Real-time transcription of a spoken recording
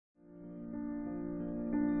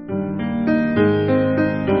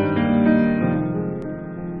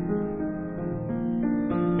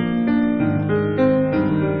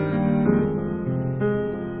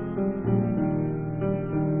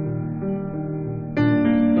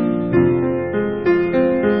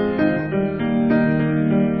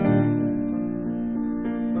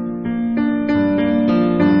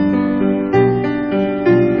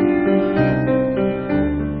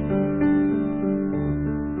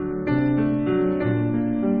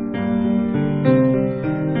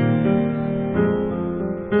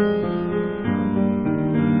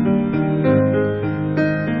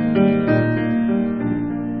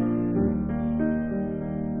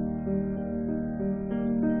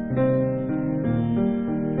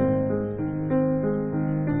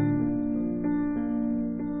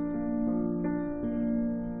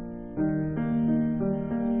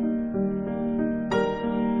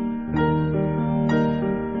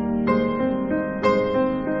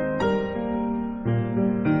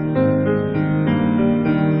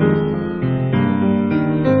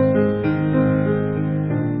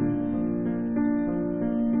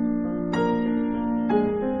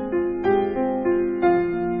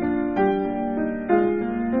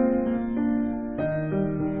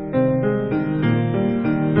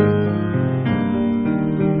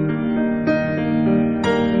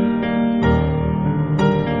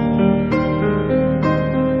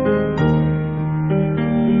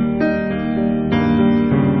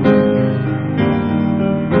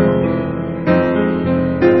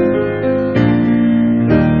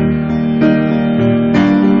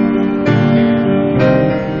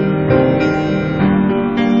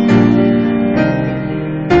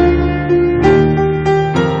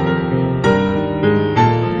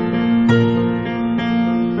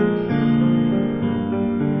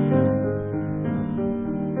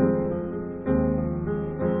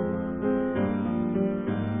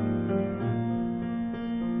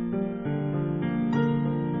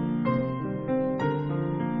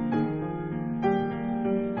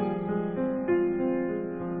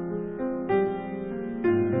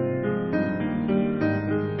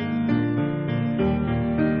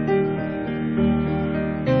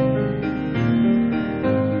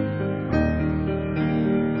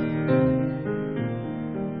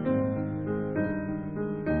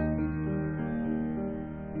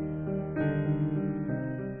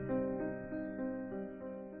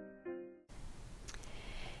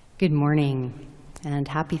Good morning and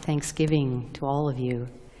happy Thanksgiving to all of you.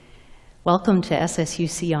 Welcome to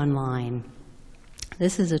SSUC Online.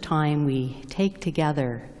 This is a time we take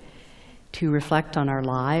together to reflect on our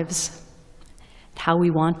lives, how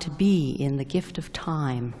we want to be in the gift of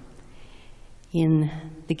time, in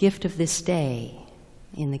the gift of this day,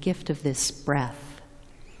 in the gift of this breath.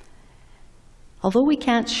 Although we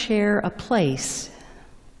can't share a place,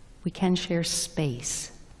 we can share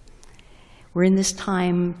space. We're in this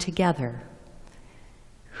time together.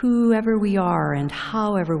 Whoever we are and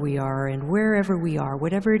however we are and wherever we are,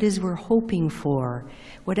 whatever it is we're hoping for,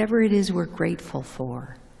 whatever it is we're grateful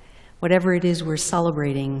for, whatever it is we're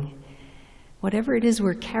celebrating, whatever it is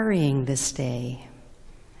we're carrying this day,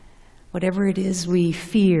 whatever it is we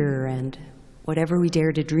fear and whatever we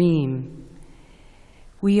dare to dream,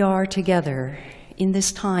 we are together in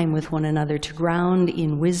this time with one another to ground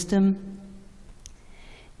in wisdom,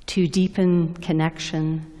 to deepen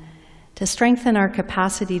connection, to strengthen our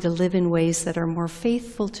capacity to live in ways that are more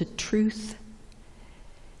faithful to truth,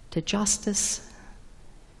 to justice,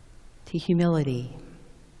 to humility,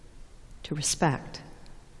 to respect,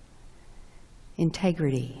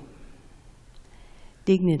 integrity,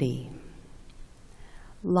 dignity,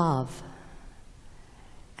 love,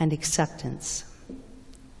 and acceptance.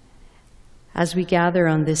 As we gather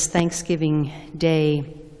on this Thanksgiving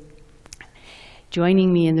Day,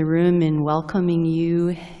 joining me in the room in welcoming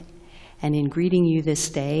you and in greeting you this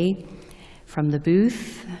day, from the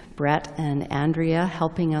booth, Brett and Andrea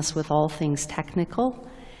helping us with all things technical.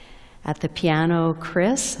 At the piano,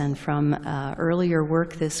 Chris, and from earlier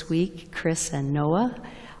work this week, Chris and Noah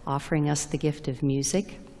offering us the gift of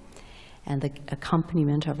music and the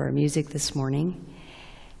accompaniment of our music this morning.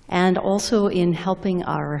 And also in helping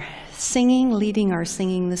our singing, leading our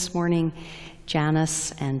singing this morning,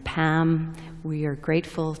 Janice and Pam. We are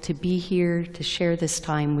grateful to be here to share this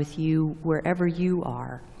time with you wherever you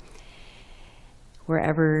are,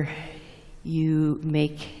 wherever you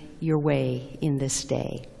make your way in this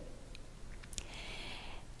day.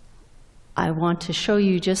 I want to show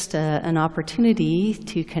you just an opportunity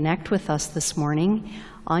to connect with us this morning.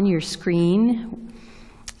 On your screen,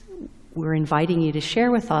 we're inviting you to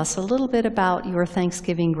share with us a little bit about your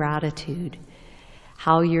Thanksgiving gratitude,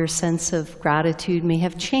 how your sense of gratitude may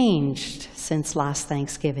have changed since last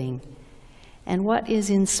Thanksgiving, and what is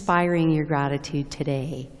inspiring your gratitude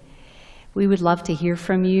today. We would love to hear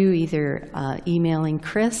from you, either emailing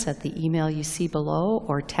Chris at the email you see below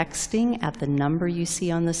or texting at the number you see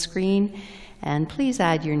on the screen. And please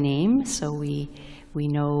add your name so we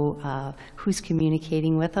know who's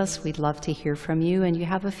communicating with us. We'd love to hear from you, and you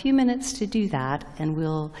have a few minutes to do that, and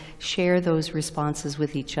we'll share those responses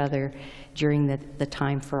with each other during the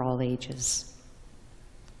time for all ages.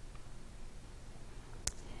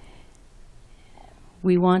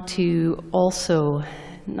 We want to also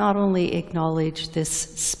not only acknowledge this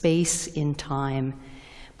space in time,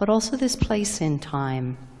 but also this place in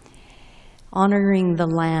time, honoring the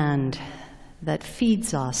land that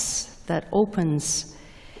feeds us, that opens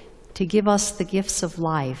to give us the gifts of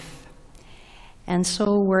life. And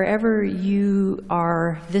so wherever you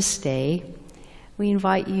are this day, we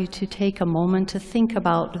invite you to take a moment to think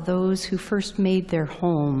about those who first made their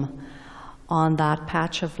home on that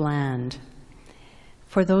patch of land.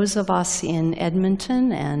 For those of us in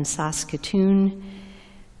Edmonton and Saskatoon,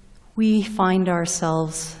 we find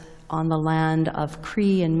ourselves on the land of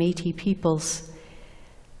Cree and Métis peoples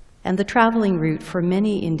and the traveling route for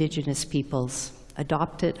many Indigenous peoples,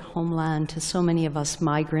 adopted homeland to so many of us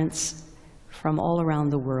migrants from all around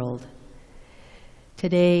the world.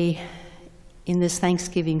 Today, in this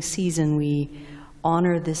Thanksgiving season, we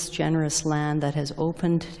honor this generous land that has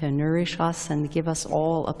opened to nourish us and give us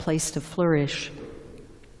all a place to flourish.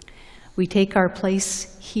 We take our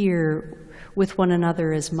place here with one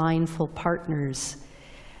another as mindful partners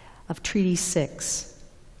of Treaty 6.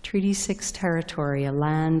 Treaty 6 territory, a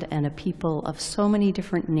land and a people of so many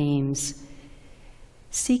different names,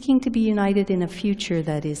 seeking to be united in a future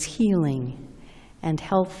that is healing and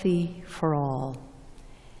healthy for all.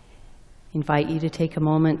 Invite you to take a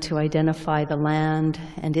moment to identify the land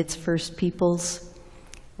and its First Peoples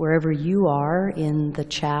wherever you are in the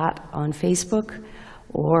chat on Facebook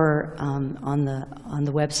or on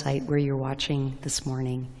the website where you're watching this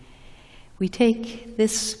morning. We take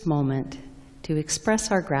this moment to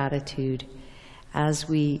express our gratitude as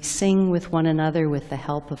we sing with one another with the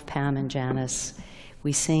help of Pam and Janice.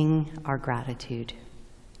 We sing our gratitude.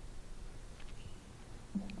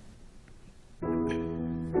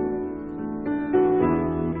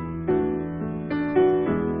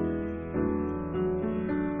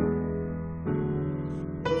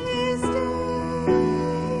 These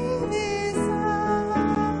days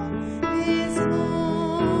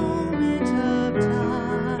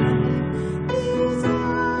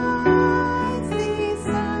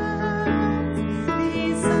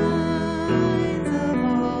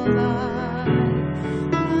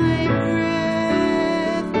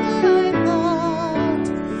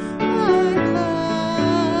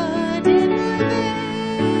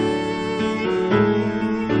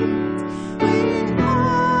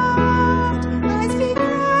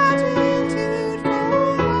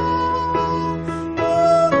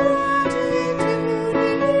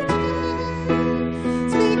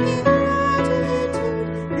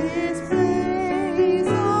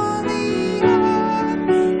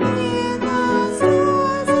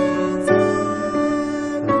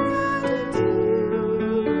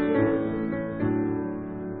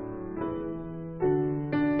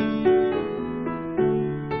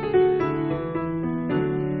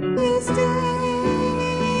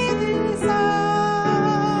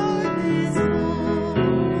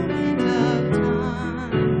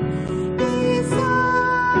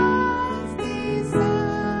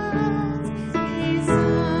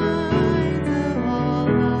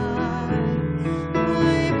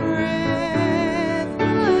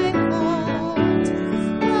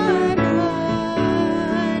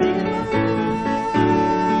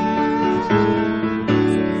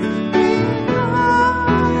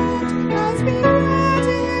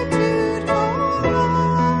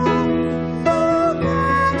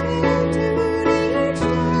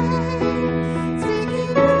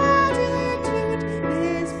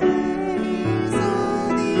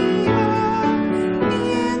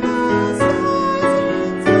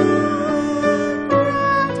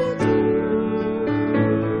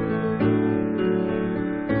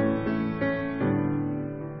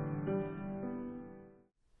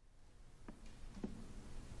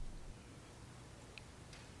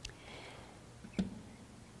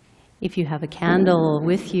If you have a candle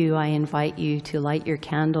with you, I invite you to light your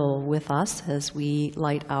candle with us as we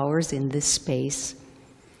light ours in this space.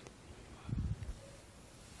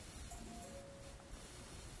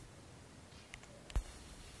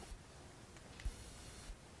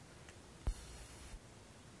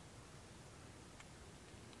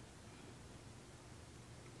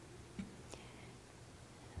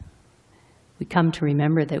 We come to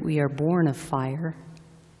remember that we are born of fire.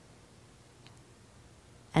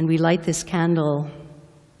 And we light this candle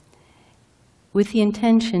with the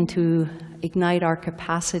intention to ignite our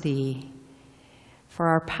capacity for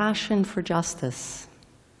our passion for justice,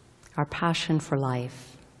 our passion for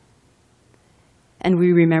life. And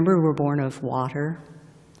we remember we're born of water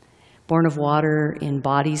in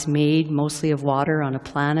bodies made mostly of water on a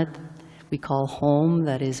planet we call home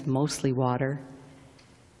that is mostly water.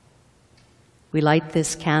 We light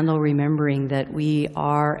this candle remembering that we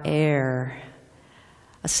are air.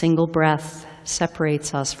 A single breath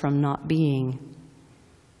separates us from not being.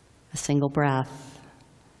 A single breath,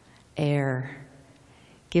 air,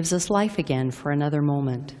 gives us life again for another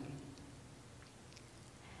moment.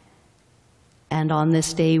 And on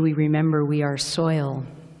this day we remember we are soil,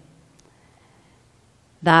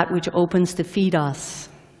 that which opens to feed us,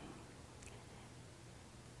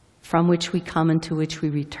 from which we come and to which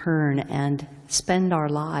we return and spend our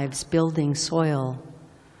lives building soil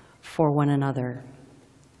for one another.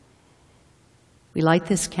 We light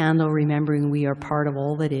this candle remembering we are part of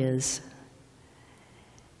all that is.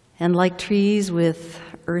 And like trees with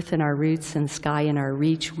earth in our roots and sky in our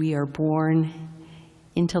reach, we are born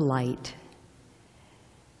into light.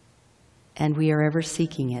 And we are ever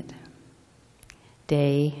seeking it,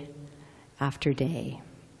 day after day.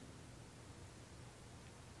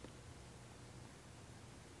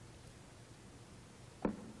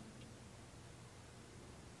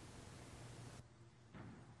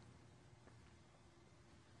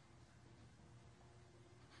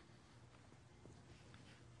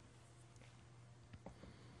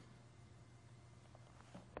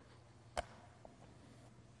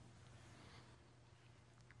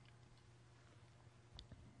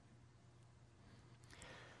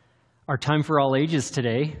 Our time for all ages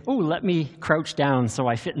today. Oh, let me crouch down so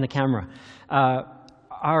I fit in the camera.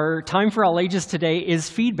 Our time for all ages today is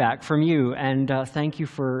feedback from you, and thank you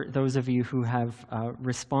for those of you who have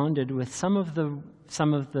responded with some of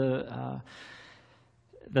the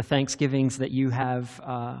Thanksgivings that you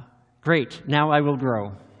have. Great. Now I will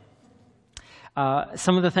grow.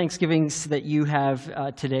 Some of the Thanksgivings that you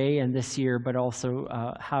have today and this year, but also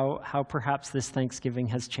how perhaps this Thanksgiving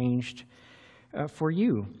has changed for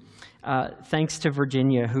you. Thanks to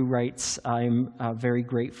Virginia, who writes, I'm very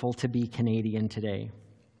grateful to be Canadian today.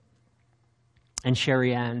 And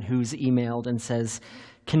Sherry Ann, who's emailed and says,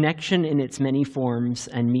 connection in its many forms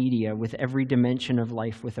and media with every dimension of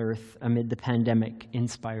life with Earth amid the pandemic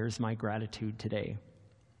inspires my gratitude today.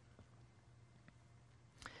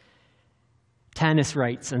 Tanis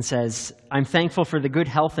writes and says, I'm thankful for the good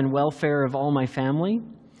health and welfare of all my family,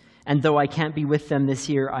 and though I can't be with them this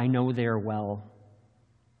year, I know they are well.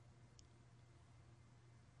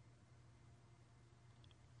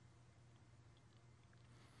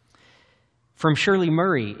 From Shirley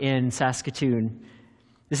Murray in Saskatoon,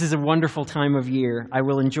 this is a wonderful time of year. I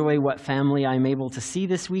will enjoy what family I'm able to see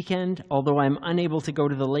this weekend, although I'm unable to go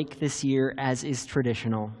to the lake this year as is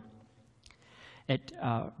traditional. It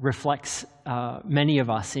reflects many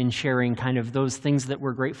of us in sharing kind of those things that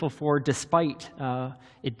we're grateful for despite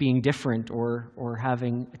it being different or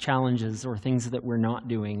having challenges or things that we're not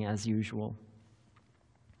doing as usual.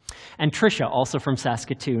 And Tricia, also from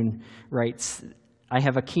Saskatoon, writes, I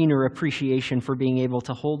have a keener appreciation for being able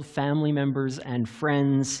to hold family members and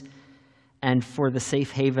friends and for the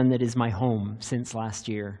safe haven that is my home since last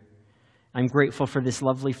year. I'm grateful for this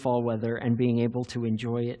lovely fall weather and being able to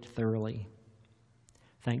enjoy it thoroughly.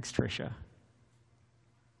 Thanks, Tricia.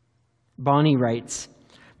 Bonnie writes,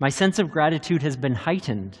 my sense of gratitude has been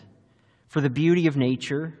heightened for the beauty of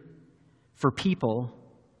nature, for people,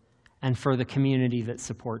 and for the community that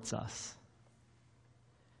supports us.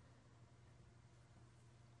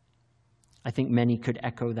 I think many could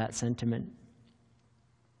echo that sentiment.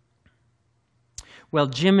 Well,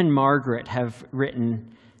 Jim and Margaret have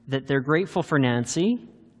written that they're grateful for Nancy,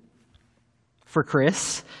 for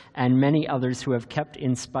Chris, and many others who have kept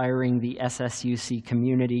inspiring the SSUC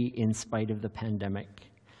community in spite of the pandemic.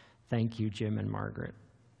 Thank you, Jim and Margaret.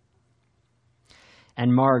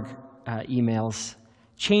 And Marg emails,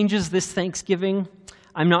 changes this Thanksgiving.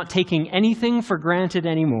 I'm not taking anything for granted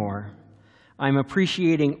anymore. I'm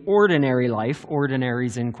appreciating ordinary life,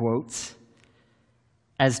 ordinaries in quotes,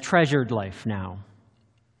 as treasured life now.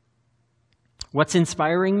 What's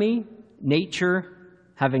inspiring me? Nature,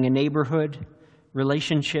 having a neighborhood,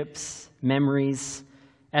 relationships, memories,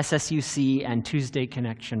 SSUC, and Tuesday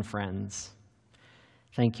Connection friends.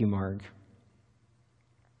 Thank you, Marg.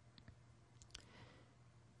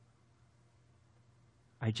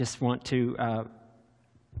 I just want to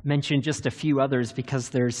mention just a few others because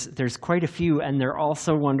there's quite a few, and they're all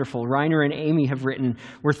so wonderful. Reiner and Amy have written,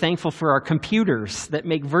 "We're thankful for our computers that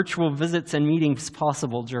make virtual visits and meetings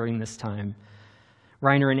possible during this time."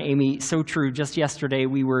 Reiner and Amy, so true. Just yesterday,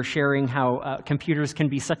 we were sharing how computers can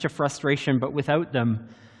be such a frustration, but without them,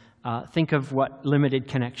 think of what limited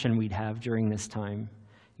connection we'd have during this time.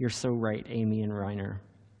 You're so right, Amy and Reiner.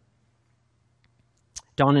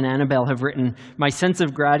 Dawn and Annabelle have written, "My sense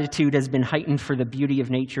of gratitude has been heightened for the beauty of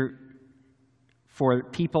nature, for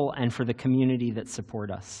people, and for the community that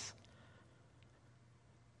support us."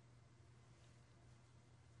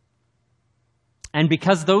 And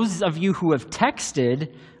because those of you who have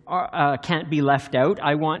texted can't be left out,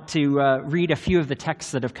 I want to read a few of the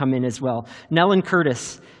texts that have come in as well. Nell and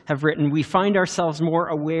Curtis have written, "We find ourselves more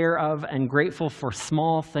aware of and grateful for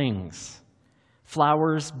small things.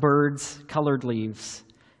 Flowers, birds, colored leaves,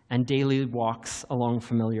 and daily walks along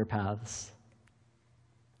familiar paths."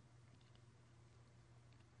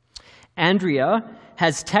 Andrea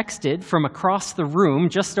has texted from across the room,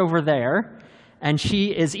 just over there, and she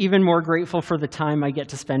is even more grateful for the time I get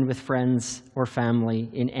to spend with friends or family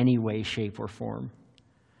in any way, shape, or form.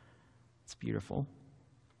 It's beautiful.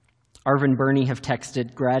 Arvin Burney have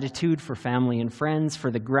texted, "Gratitude for family and friends,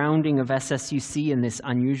 for the grounding of SSUC in this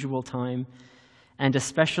unusual time, and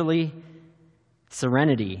especially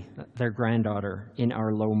Serenity, their granddaughter, in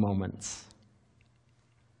our low moments."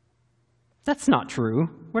 That's not true.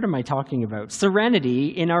 What am I talking about? Serenity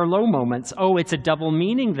in our low moments. Oh, it's a double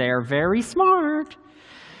meaning there. Very smart.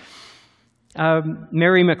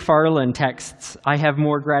 Mary McFarlane texts, "I have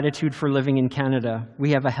more gratitude for living in Canada.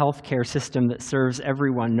 We have a healthcare system that serves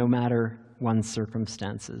everyone, no matter one's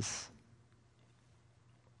circumstances."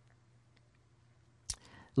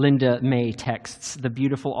 Linda May texts, "The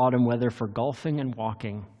beautiful autumn weather for golfing and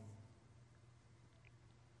walking."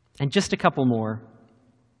 And just a couple more.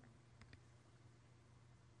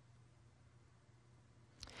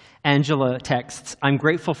 Angela texts, "I'm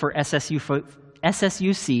grateful for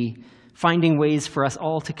SSUC finding ways for us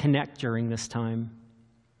all to connect during this time."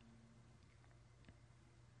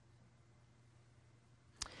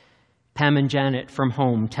 Pam and Janet from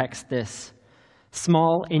home text this,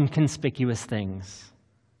 "Small, inconspicuous things,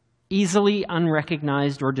 easily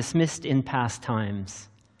unrecognized or dismissed in past times.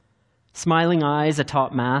 Smiling eyes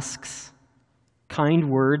atop masks, kind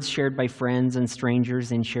words shared by friends and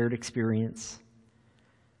strangers in shared experience.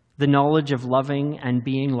 The knowledge of loving and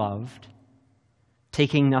being loved,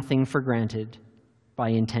 taking nothing for granted by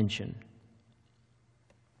intention."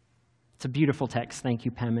 It's a beautiful text. Thank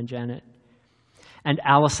you, Pam and Janet. And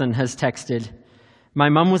Allison has texted, "My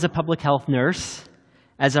mom was a public health nurse.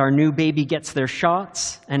 As our new baby gets their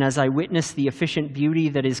shots, and as I witness the efficient beauty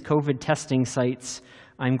that is COVID testing sites,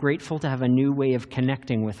 I'm grateful to have a new way of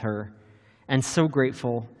connecting with her, and so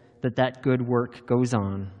grateful that that good work goes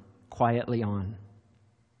on, quietly on."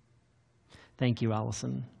 Thank you,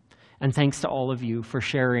 Allison. And thanks to all of you for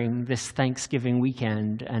sharing this Thanksgiving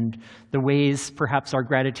weekend and the ways perhaps our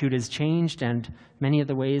gratitude has changed and many of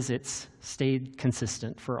the ways it's stayed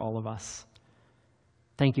consistent for all of us.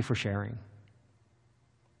 Thank you for sharing.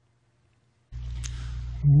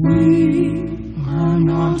 We are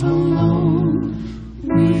not alone.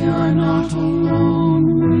 We are not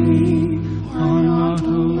alone. We are not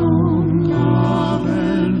alone. God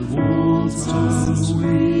enfolds us.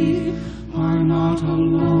 We are not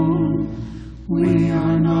alone. We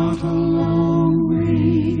are not alone.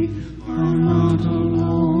 We are not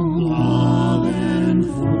alone. God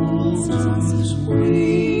enfolds us.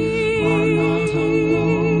 We are not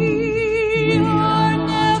alone. We are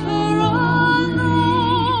never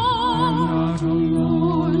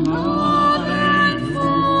alone. God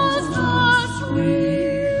enfolds us.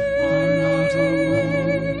 We are not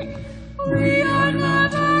alone.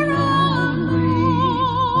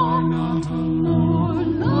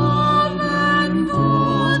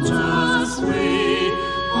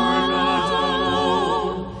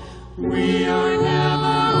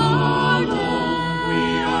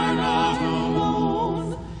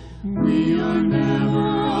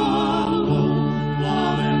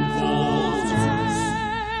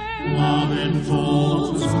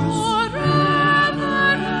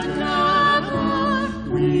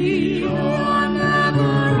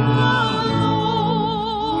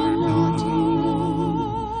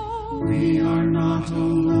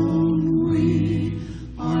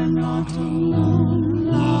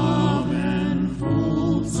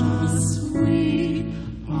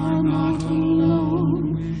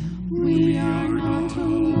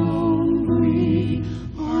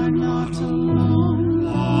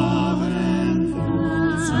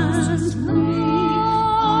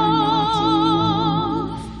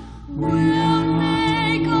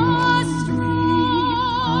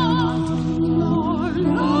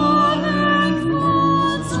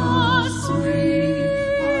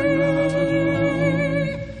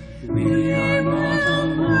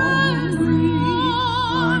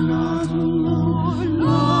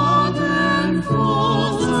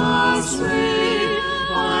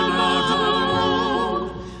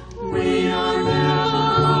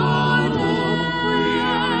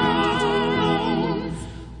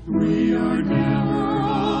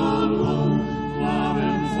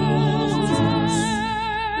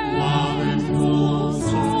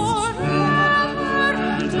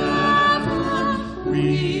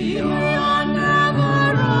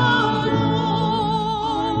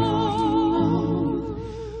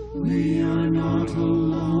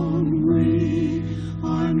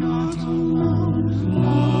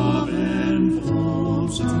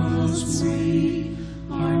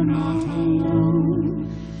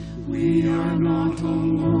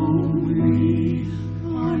 alone.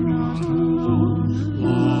 We are not alone.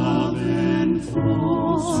 Love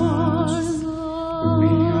enfolds us. We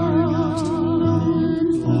are not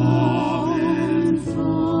alone. Love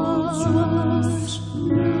enfolds us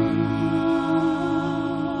now.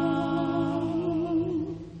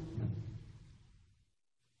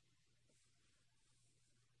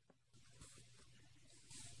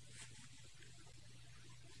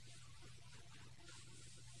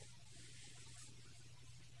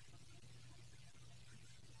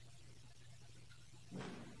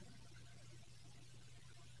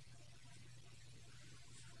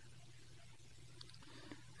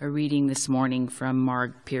 A reading this morning from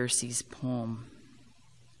Marg Piercy's poem.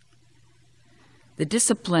 The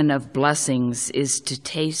discipline of blessings is to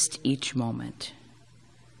taste each moment,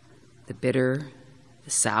 the bitter, the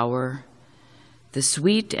sour, the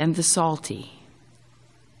sweet and the salty,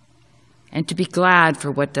 and to be glad for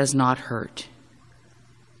what does not hurt.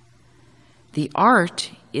 The art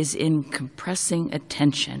is in compressing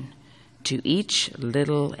attention to each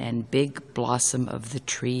little and big blossom of the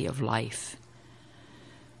tree of life,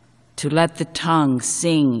 to let the tongue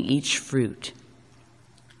sing each fruit,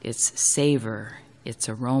 its savor, its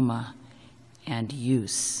aroma, and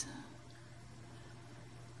use.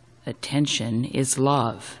 Attention is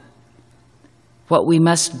love, what we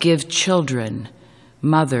must give children,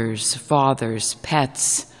 mothers, fathers,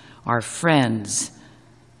 pets, our friends,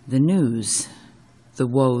 the news, the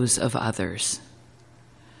woes of others.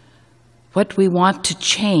 What we want to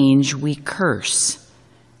change, we curse,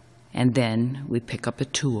 and then we pick up a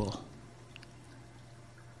tool.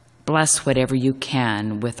 Bless whatever you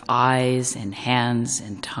can with eyes and hands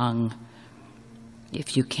and tongue.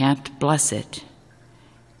 If you can't bless it,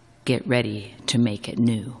 get ready to make it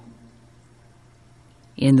new.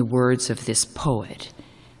 In the words of this poet,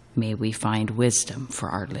 may we find wisdom for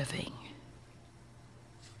our living.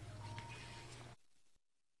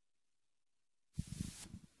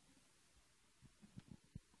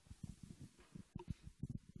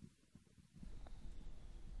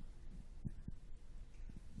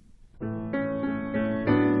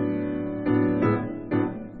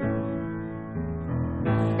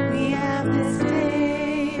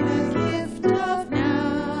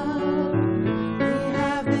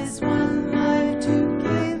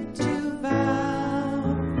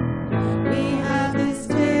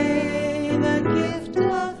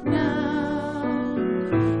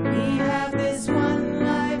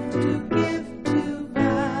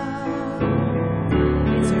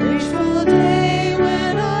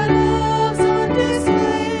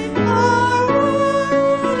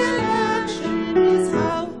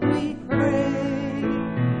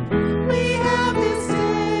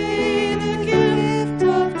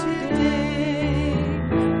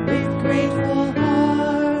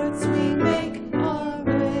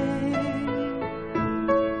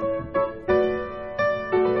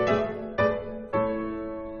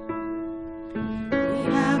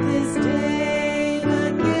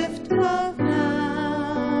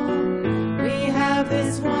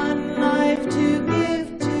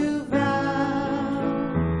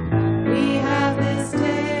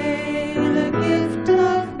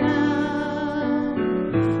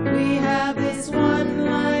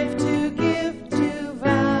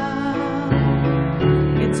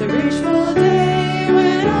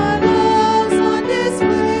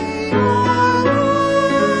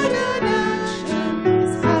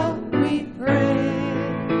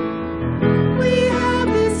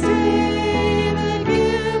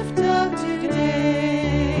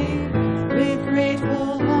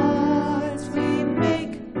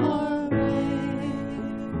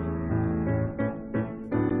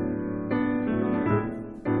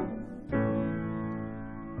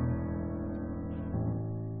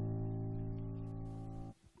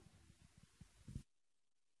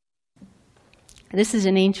 This is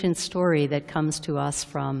an ancient story that comes to us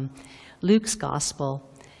from Luke's Gospel,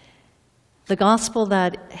 the Gospel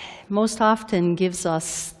that most often gives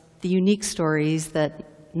us the unique stories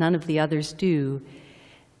that none of the others do,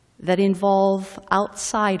 that involve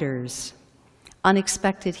outsiders,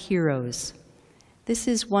 unexpected heroes. This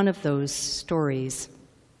is one of those stories.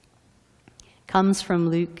 It comes from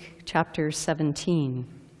Luke chapter 17.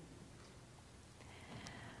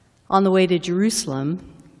 On the way to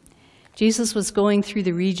Jerusalem, Jesus was going through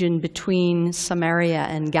the region between Samaria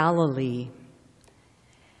and Galilee.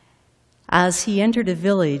 As he entered a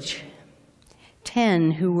village,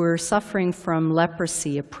 10 who were suffering from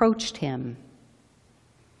leprosy approached him.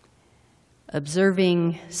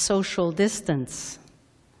 Observing social distance,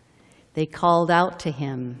 they called out to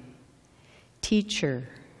him, "Teacher,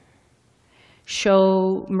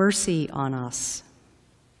 show mercy on us."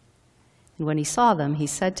 And when he saw them, he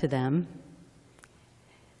said to them,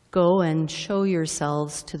 "Go and show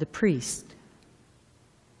yourselves to the priest."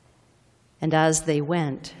 And as they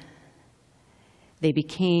went, they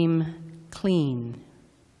became clean,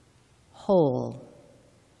 whole,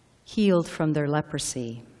 healed from their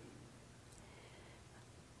leprosy.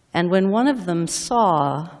 And when one of them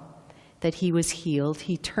saw that he was healed,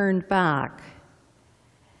 he turned back.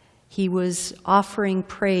 He was offering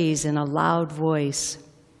praise in a loud voice.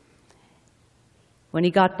 When he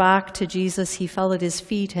got back to Jesus, he fell at his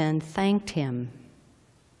feet and thanked him.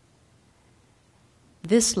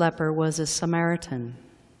 This leper was a Samaritan.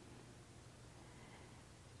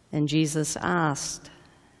 And Jesus asked,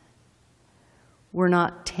 "Were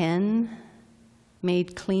not 10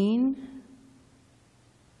 made clean?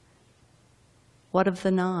 What of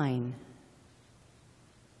the 9?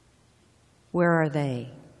 Where are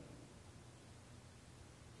they?"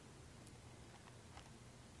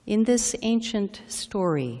 In this ancient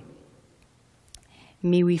story,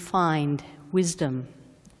 may we find wisdom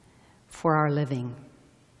for our living.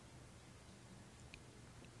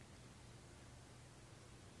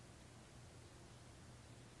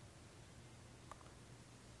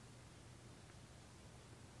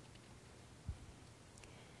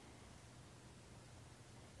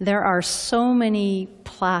 There are so many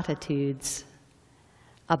platitudes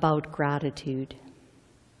about gratitude.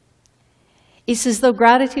 It's as though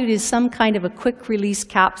gratitude is some kind of a quick release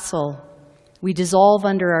capsule we dissolve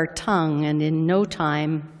under our tongue, and in no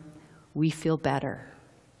time we feel better.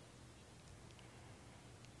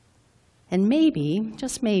 And maybe,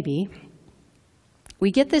 just maybe,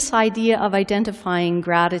 we get this idea of identifying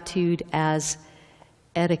gratitude as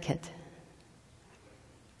etiquette,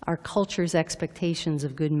 our culture's expectations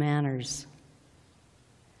of good manners.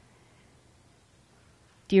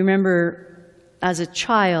 Do you remember as a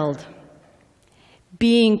child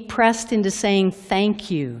being pressed into saying thank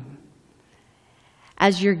you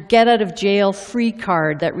as your get-out-of-jail-free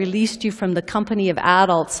card that released you from the company of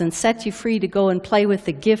adults and set you free to go and play with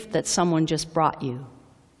the gift that someone just brought you?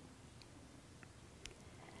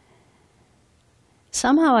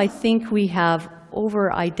 Somehow I think we have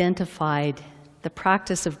over-identified the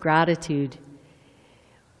practice of gratitude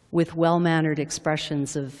with well-mannered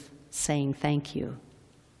expressions of saying thank you.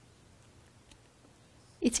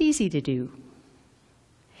 It's easy to do.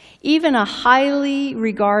 Even a highly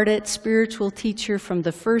regarded spiritual teacher from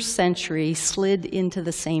the 1st century slid into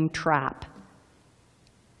the same trap.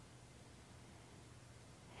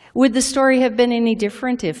 Would the story have been any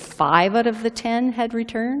different if 5 out of the 10 had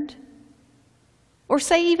returned? Or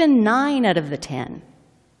say even 9 out of the 10?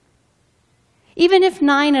 Even if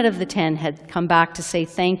 9 out of the 10 had come back to say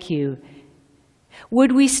thank you,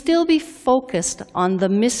 would we still be focused on the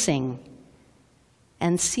missing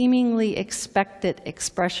and seemingly expected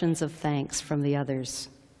expressions of thanks from the others?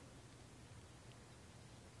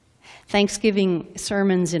 Thanksgiving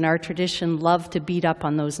sermons in our tradition love to beat up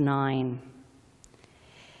on those 9.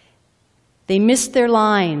 They missed their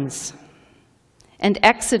lines and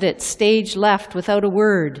exited stage left without a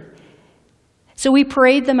word. So we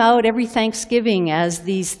parade them out every Thanksgiving as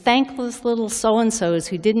these thankless little so-and-sos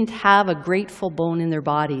who didn't have a grateful bone in their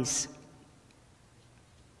bodies.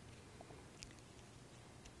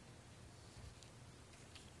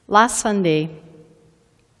 Last Sunday,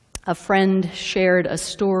 a friend shared a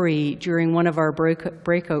story during one of our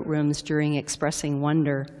breakout rooms during Expressing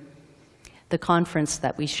Wonder, the conference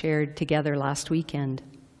that we shared together last weekend.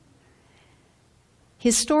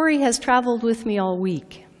 His story has traveled with me all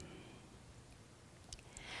week.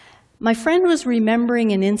 My friend was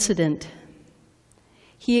remembering an incident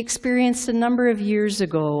he experienced a number of years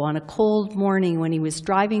ago on a cold morning when he was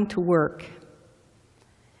driving to work.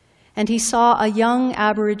 And he saw a young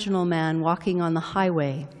Aboriginal man walking on the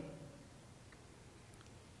highway.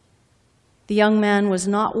 The young man was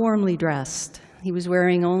not warmly dressed. He was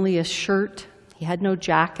wearing only a shirt. He had no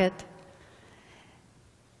jacket.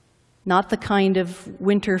 Not the kind of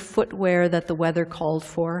winter footwear that the weather called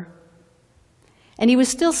for. And he was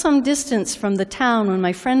still some distance from the town when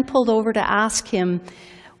my friend pulled over to ask him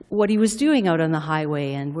what he was doing out on the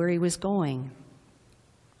highway and where he was going.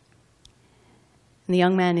 And the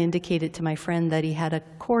young man indicated to my friend that he had a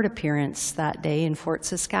court appearance that day in Fort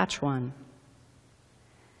Saskatchewan.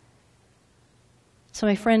 So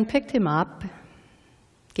my friend picked him up,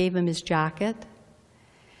 gave him his jacket,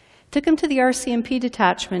 took him to the RCMP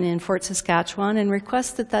detachment in Fort Saskatchewan and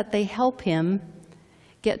requested that they help him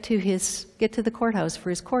get to the courthouse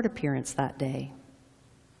for his court appearance that day.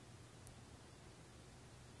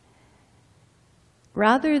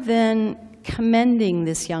 Rather than commending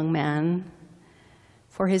this young man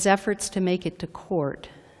for his efforts to make it to court,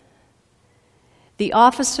 the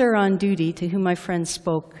officer on duty to whom my friend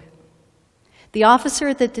spoke, the officer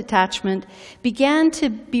at the detachment, began to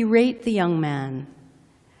berate the young man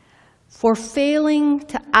for failing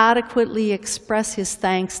to adequately express his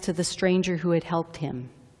thanks to the stranger who had helped him,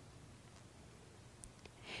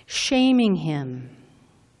 shaming him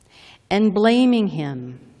and blaming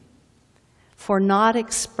him for not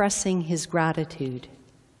expressing his gratitude.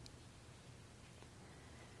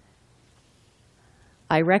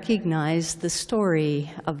 I recognized the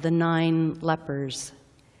story of the 9 lepers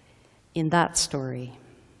in that story.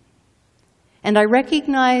 And I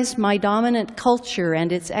recognized my dominant culture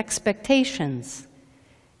and its expectations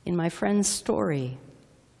in my friend's story.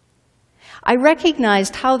 I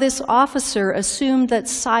recognized how this officer assumed that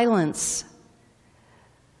silence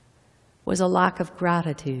was a lack of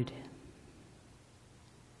gratitude.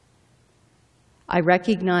 I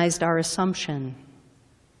recognized our assumption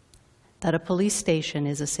that a police station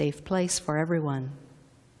is a safe place for everyone.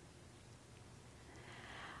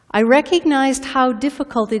 I recognized how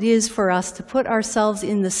difficult it is for us to put ourselves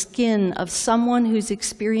in the skin of someone whose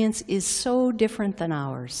experience is so different than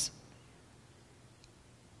ours.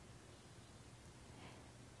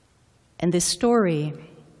 And this story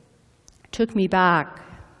took me back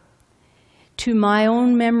to my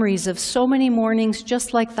own memories of so many mornings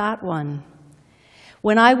just like that one,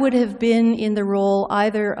 when I would have been in the role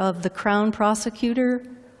either of the Crown prosecutor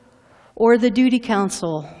or the duty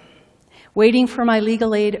counsel, waiting for my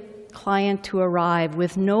legal aid client to arrive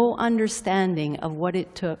with no understanding of what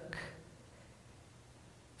it took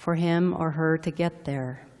for him or her to get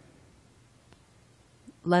there,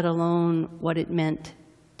 let alone what it meant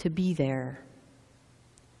to be there.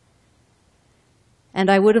 And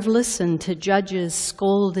I would have listened to judges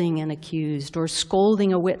scolding an accused or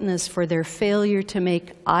scolding a witness for their failure to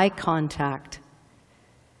make eye contact,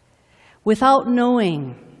 without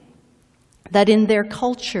knowing that in their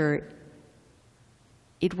culture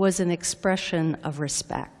it was an expression of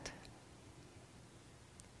respect.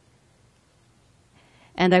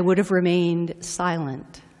 And I would have remained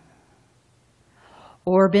silent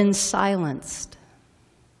or been silenced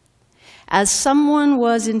as someone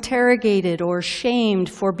was interrogated or shamed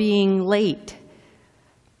for being late,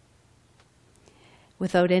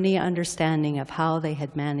 without any understanding of how they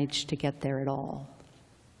had managed to get there at all.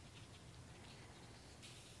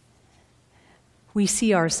 We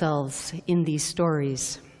see ourselves in these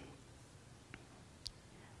stories.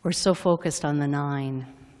 We're so focused on the 9.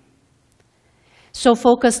 So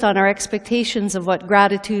focused on our expectations of what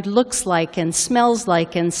gratitude looks like and smells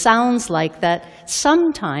like and sounds like that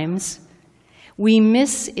sometimes we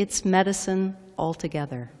miss its medicine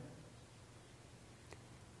altogether.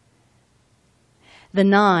 The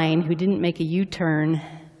 9 who didn't make a U-turn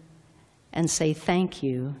and say thank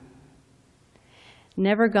you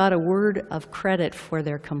never got a word of credit for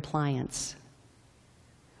their compliance,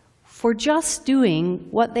 for just doing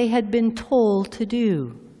what they had been told to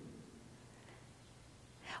do.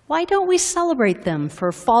 Why don't we celebrate them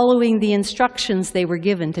for following the instructions they were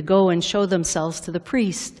given to go and show themselves to the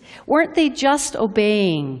priest? Weren't they just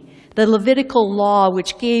obeying the Levitical law,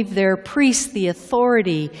 which gave their priests the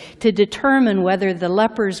authority to determine whether the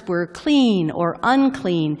lepers were clean or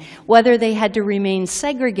unclean, whether they had to remain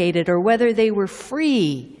segregated or whether they were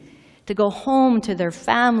free to go home to their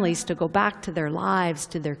families, to go back to their lives,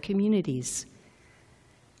 to their communities?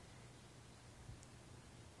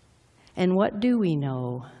 And what do we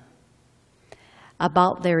know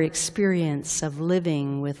about their experience of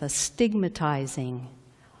living with a stigmatizing,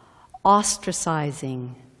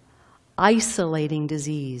 ostracizing, isolating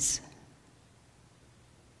disease?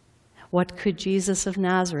 What could Jesus of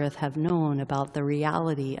Nazareth have known about the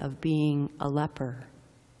reality of being a leper?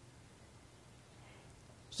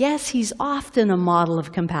 Yes, he's often a model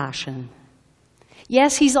of compassion.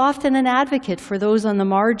 Yes, he's often an advocate for those on the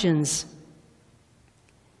margins.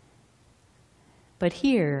 But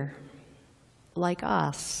here, like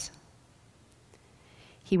us,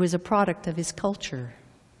 he was a product of his culture,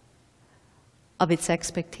 of its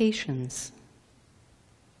expectations,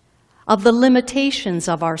 of the limitations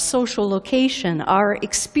of our social location. Our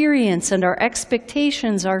experience and our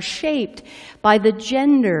expectations are shaped by the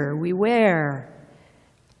gender we wear,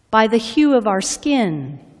 by the hue of our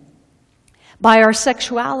skin, by our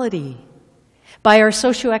sexuality, by our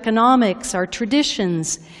socioeconomics, our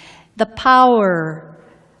traditions, the power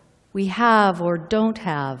we have or don't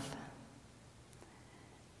have,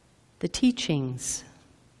 the teachings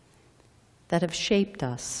that have shaped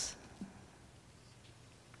us.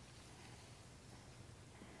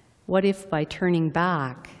 What if by turning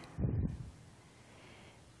back,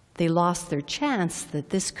 they lost their chance that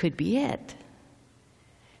this could be it?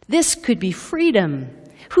 This could be freedom.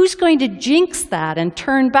 Who's going to jinx that and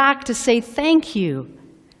turn back to say thank you?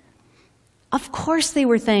 Of course they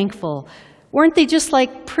were thankful. Weren't they just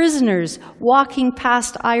like prisoners walking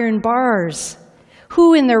past iron bars?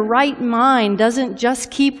 Who in their right mind doesn't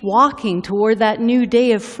just keep walking toward that new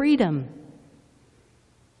day of freedom?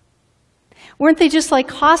 Weren't they just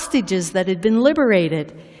like hostages that had been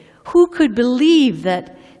liberated? Who could believe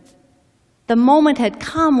that the moment had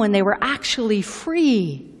come when they were actually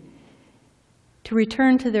free to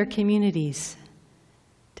return to their communities,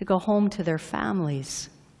 to go home to their families?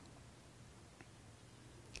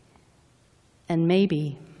 And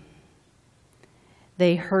maybe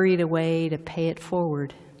they hurried away to pay it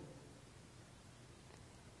forward.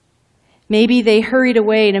 Maybe they hurried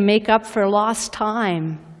away to make up for lost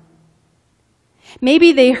time.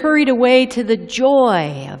 Maybe they hurried away to the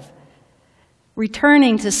joy of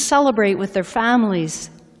returning to celebrate with their families,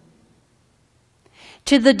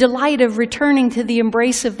 to the delight of returning to the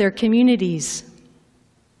embrace of their communities.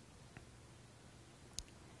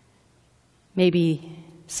 Maybe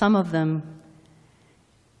some of them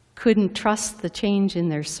couldn't trust the change in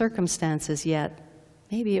their circumstances yet.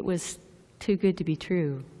 Maybe it was too good to be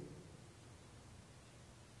true.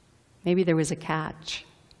 Maybe there was a catch.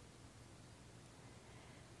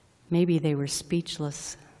 Maybe they were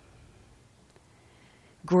speechless,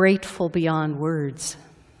 grateful beyond words.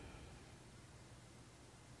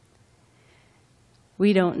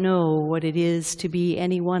 We don't know what it is to be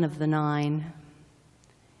any one of the 9.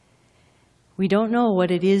 We don't know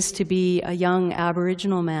what it is to be a young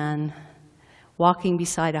Aboriginal man walking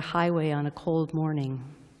beside a highway on a cold morning.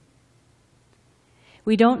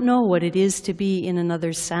 We don't know what it is to be in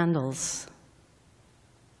another's sandals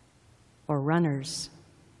or runners.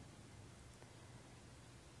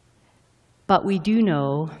 But we do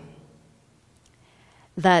know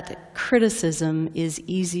that criticism is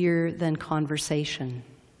easier than conversation.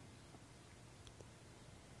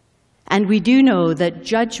 And we do know that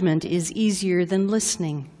judgment is easier than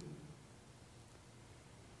listening.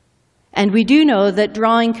 And we do know that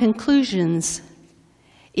drawing conclusions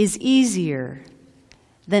is easier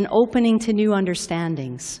than opening to new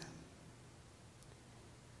understandings.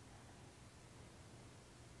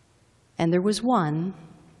 And there was one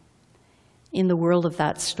in the world of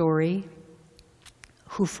that story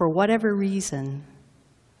who, for whatever reason,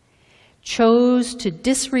 chose to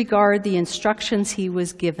disregard the instructions he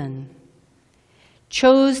was given,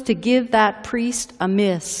 chose to give that priest a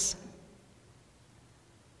miss.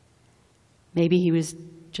 Maybe he was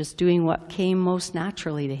just doing what came most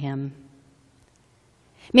naturally to him.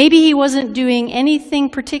 Maybe he wasn't doing anything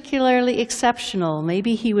particularly exceptional.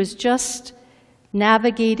 Maybe he was just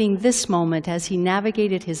navigating this moment as he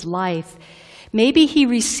navigated his life. Maybe he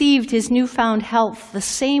received his newfound health the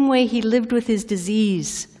same way he lived with his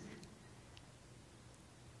disease,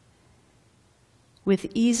 with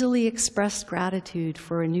easily expressed gratitude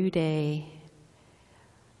for a new day,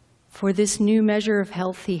 for this new measure of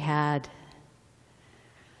health he had.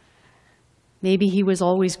 Maybe he was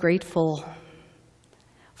always grateful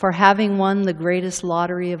for having won the greatest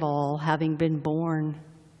lottery of all, having been born.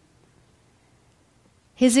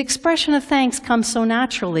 His expression of thanks comes so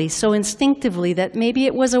naturally, so instinctively, that maybe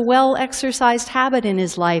it was a well-exercised habit in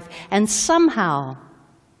his life, and somehow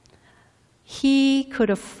he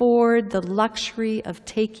could afford the luxury of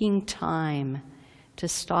taking time to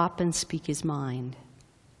stop and speak his mind.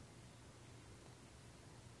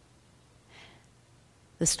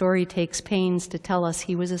 The story takes pains to tell us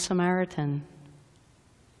he was a Samaritan.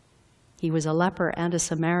 He was a leper and a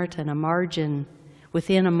Samaritan, a margin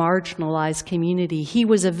within a marginalized community. He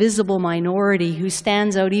was a visible minority who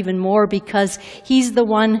stands out even more because he's the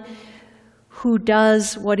one who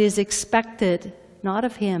does what is expected, not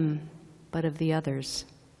of him, but of the others.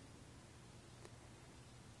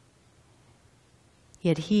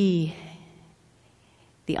 Yet he,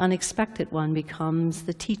 the unexpected one, becomes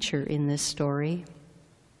the teacher in this story.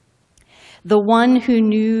 The one who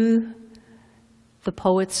knew the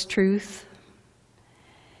poet's truth,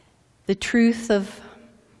 the truth of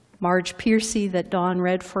Marge Piercy that Dawn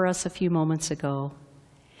read for us a few moments ago.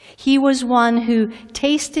 He was one who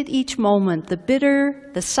tasted each moment, the bitter,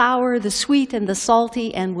 the sour, the sweet, and the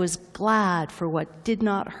salty, and was glad for what did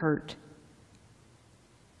not hurt.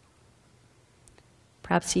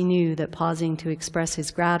 Perhaps he knew that pausing to express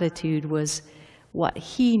his gratitude was what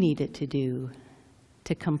he needed to do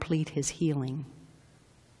to complete his healing,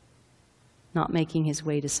 not making his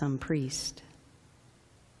way to some priest,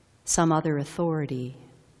 some other authority,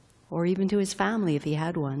 or even to his family if he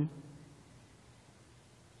had one,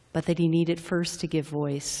 but that he needed first to give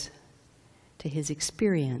voice to his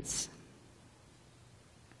experience.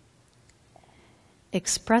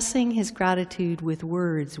 Expressing his gratitude with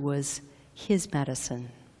words was his medicine.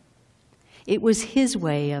 It was his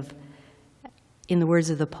way of, in the words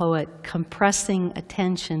of the poet, compressing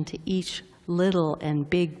attention to each little and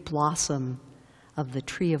big blossom of the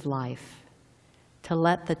tree of life, to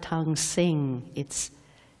let the tongue sing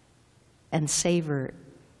and savor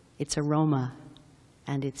its aroma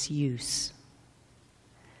and its use.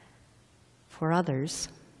 For others,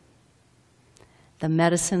 the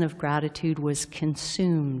medicine of gratitude was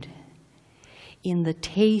consumed in the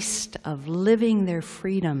taste of living their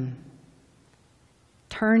freedom,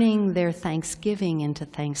 turning their thanksgiving into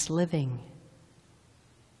thanks-living.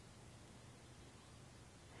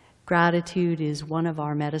 Gratitude is one of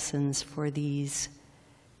our medicines for these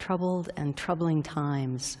troubled and troubling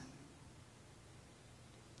times.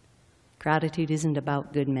 Gratitude isn't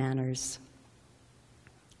about good manners.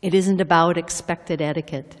 It isn't about expected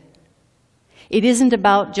etiquette. It isn't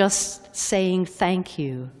about just saying thank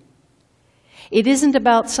you. It isn't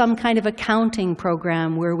about some kind of accounting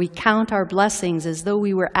program where we count our blessings as though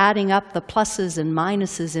we were adding up the pluses and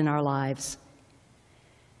minuses in our lives.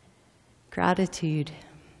 Gratitude,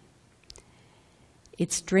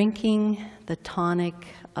 it's drinking the tonic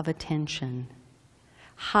of attention,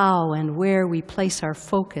 how and where we place our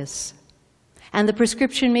focus. And the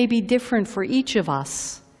prescription may be different for each of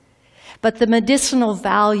us, but the medicinal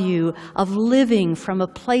value of living from a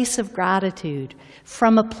place of gratitude,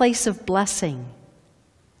 from a place of blessing,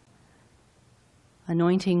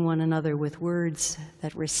 anointing one another with words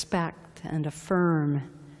that respect and affirm,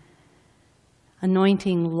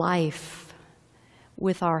 anointing life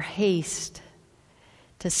with our haste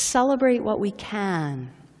to celebrate what we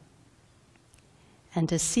can and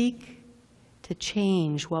to seek to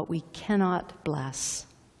change what we cannot bless.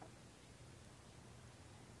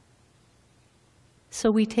 So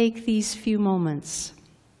we take these few moments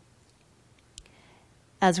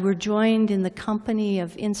as we're joined in the company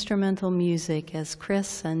of instrumental music as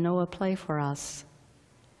Chris and Noah play for us,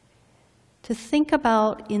 to think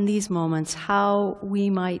about in these moments how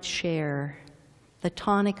we might share the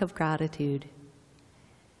tonic of gratitude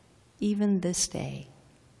even this day,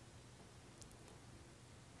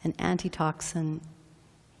 an antitoxin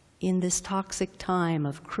in this toxic time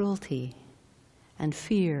of cruelty and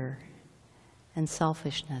fear and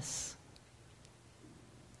selfishness.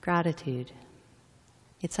 Gratitude,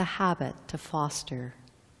 it's a habit to foster,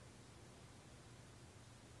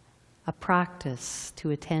 a practice to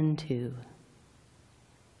attend to,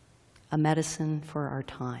 a medicine for our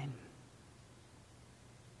time.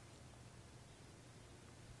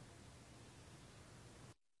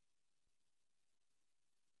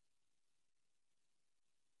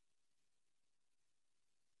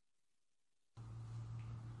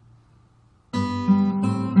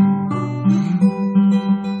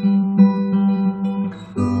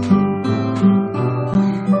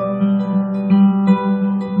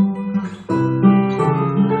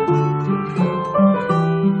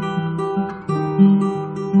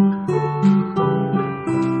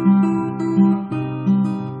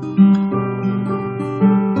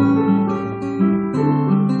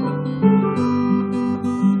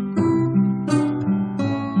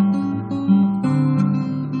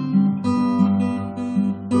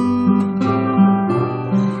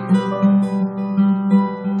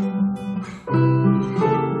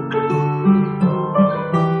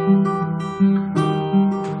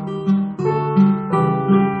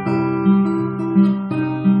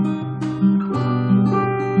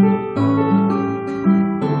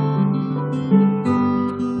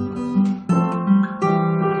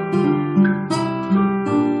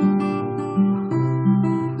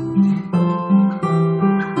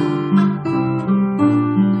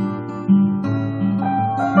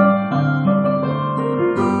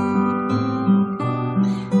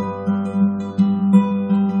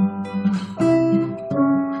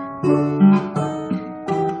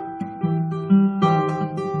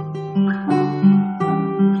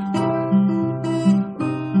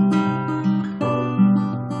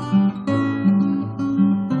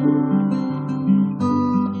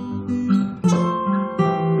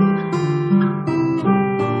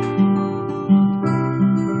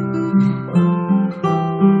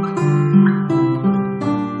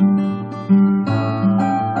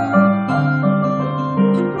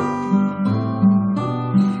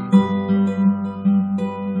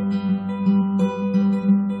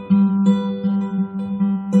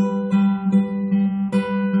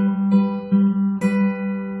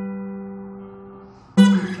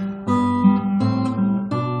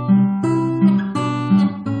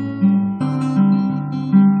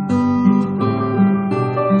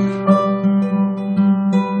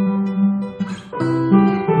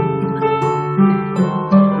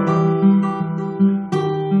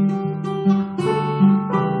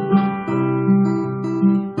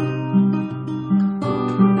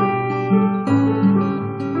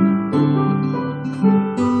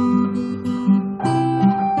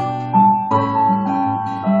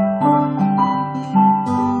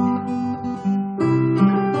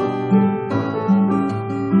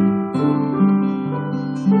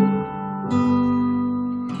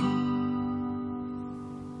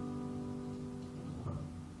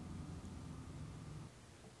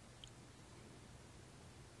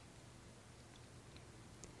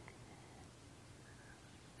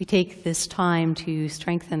 take this time to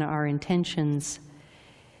strengthen our intentions,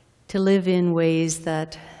 to live in ways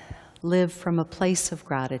that live from a place of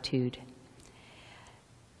gratitude.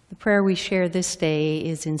 The prayer we share this day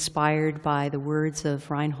is inspired by the words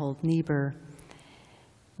of Reinhold Niebuhr,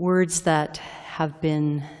 words that have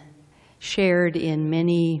been shared in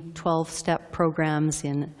many 12-step programs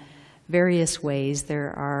in various ways.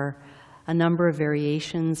 There are a number of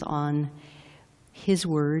variations on his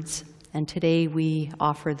words, and today we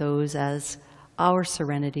offer those as our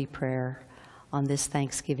serenity prayer on this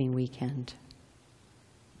Thanksgiving weekend.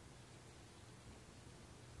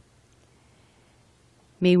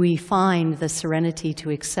 May we find the serenity to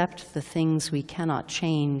accept the things we cannot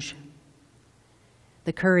change,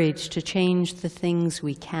 the courage to change the things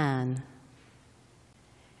we can,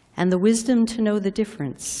 and the wisdom to know the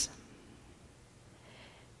difference,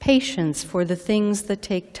 patience for the things that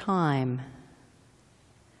take time,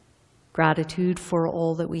 gratitude for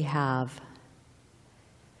all that we have,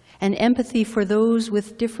 and empathy for those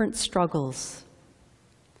with different struggles,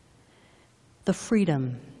 the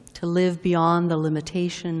freedom to live beyond the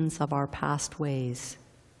limitations of our past ways,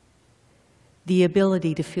 the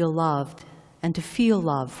ability to feel loved and to feel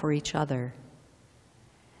love for each other,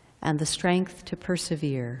 and the strength to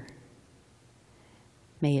persevere.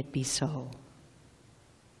 May it be so.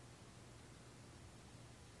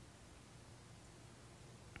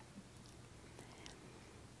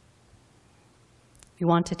 We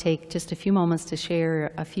want to take just a few moments to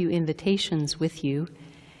share a few invitations with you.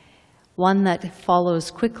 One that follows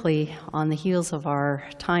quickly on the heels of our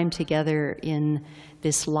time together in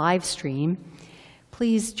this live stream.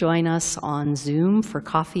 Please join us on Zoom for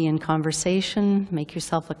coffee and conversation. Make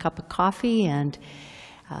yourself a cup of coffee and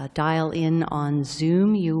dial in on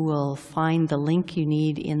Zoom. You will find the link you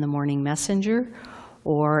need in the morning messenger,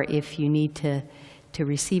 or if you need to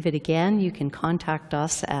receive it again, you can contact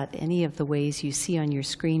us at any of the ways you see on your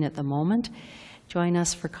screen at the moment. Join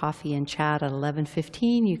us for coffee and chat at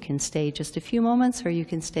 11:15. You can stay just a few moments, or you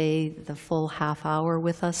can stay the full half hour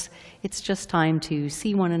with us. It's just time to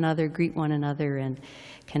see one another, greet one another, and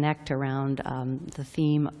connect around the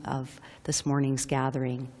theme of this morning's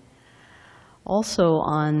gathering. Also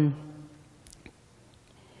on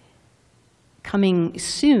coming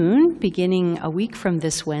soon, beginning a week from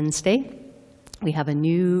this Wednesday, we have a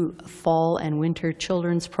new fall and winter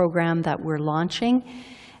children's program that we're launching.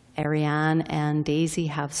 Ariane and Daisy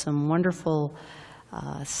have some wonderful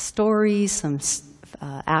stories, some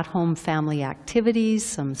at-home family activities,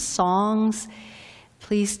 some songs.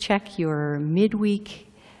 Please check your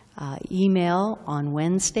midweek email on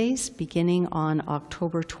Wednesdays, beginning on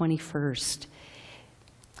October 21st.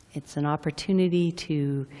 It's an opportunity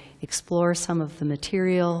to explore some of the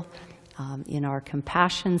material in our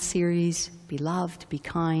Compassion series, Be Loved, Be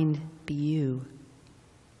Kind, Be You.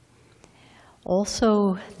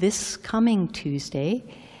 Also, this coming Tuesday,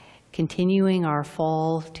 continuing our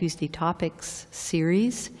Fall Tuesday Topics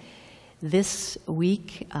series, this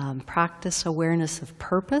week, practice awareness of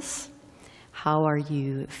purpose. How are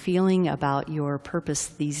you feeling about your purpose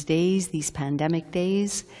these days, these pandemic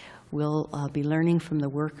days? We'll be learning from the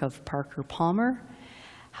work of Parker Palmer,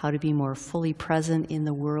 how to be more fully present in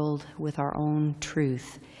the world with our own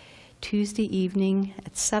truth. Tuesday evening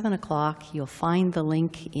at 7 o'clock, you'll find the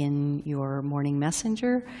link in your morning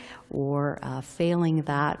messenger, or failing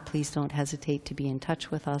that, please don't hesitate to be in touch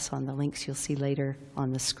with us on the links you'll see later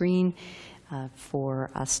on the screen for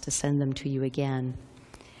us to send them to you again.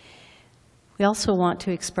 We also want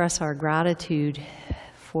to express our gratitude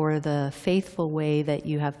for the faithful way that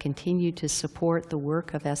you have continued to support the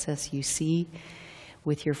work of SSUC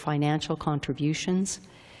with your financial contributions.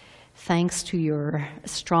 Thanks to your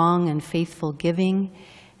strong and faithful giving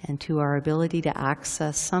and to our ability to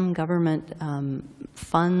access some government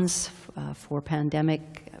funds for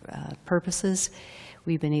pandemic purposes,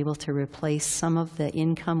 we've been able to replace some of the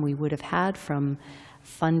income we would have had from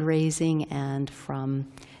fundraising and from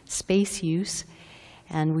space use.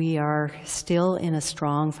 And we are still in a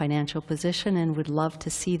strong financial position and would love to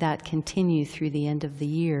see that continue through the end of the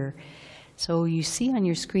year. So you see on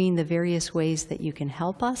your screen the various ways that you can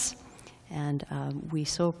help us, and we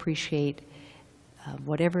so appreciate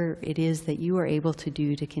whatever it is that you are able to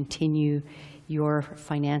do to continue your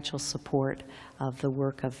financial support of the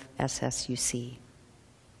work of SSUC.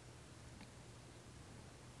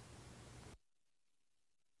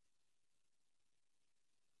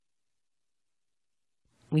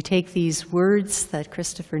 We take these words that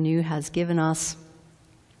Christopher New has given us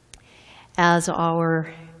as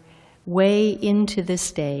our way into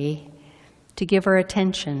this day to give our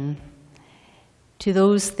attention to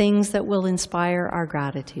those things that will inspire our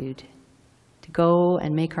gratitude, to to go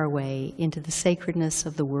and make our way into the sacredness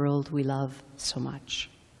of the world we love so much.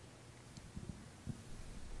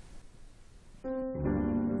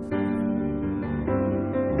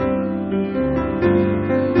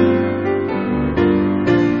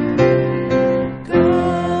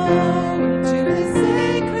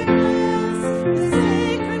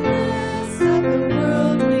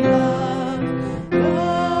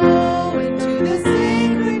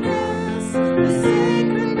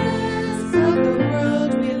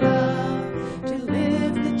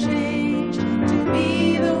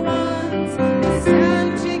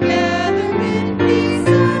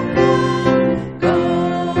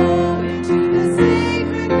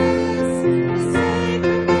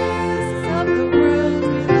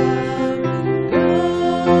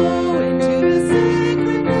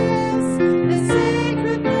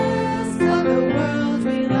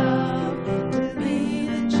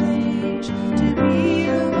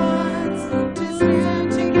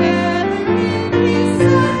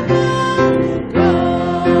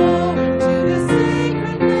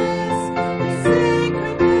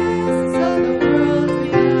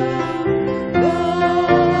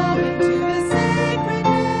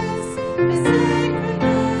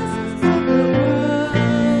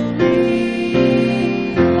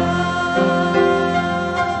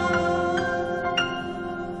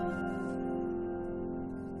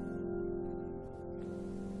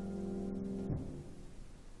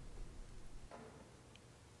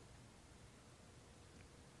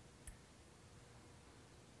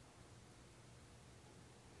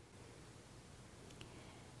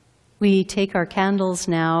 We take our candles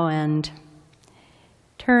now and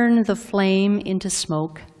turn the flame into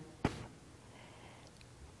smoke,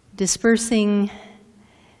 dispersing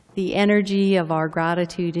the energy of our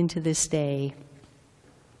gratitude into this day.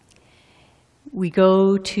 We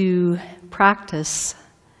go to practice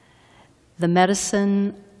the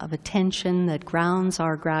medicine of attention that grounds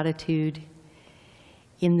our gratitude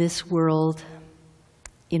in this world,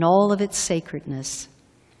 in all of its sacredness.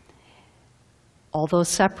 Although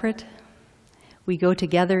separate, we go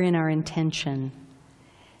together in our intention,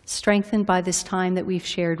 strengthened by this time that we've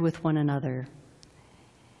shared with one another.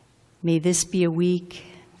 May this be a week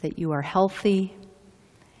that you are healthy,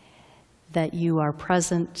 that you are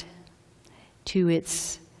present to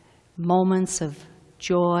its moments of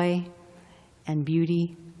joy and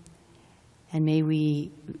beauty, and may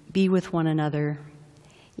we be with one another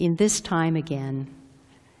in this time again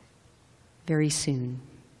very soon.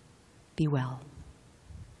 Be well.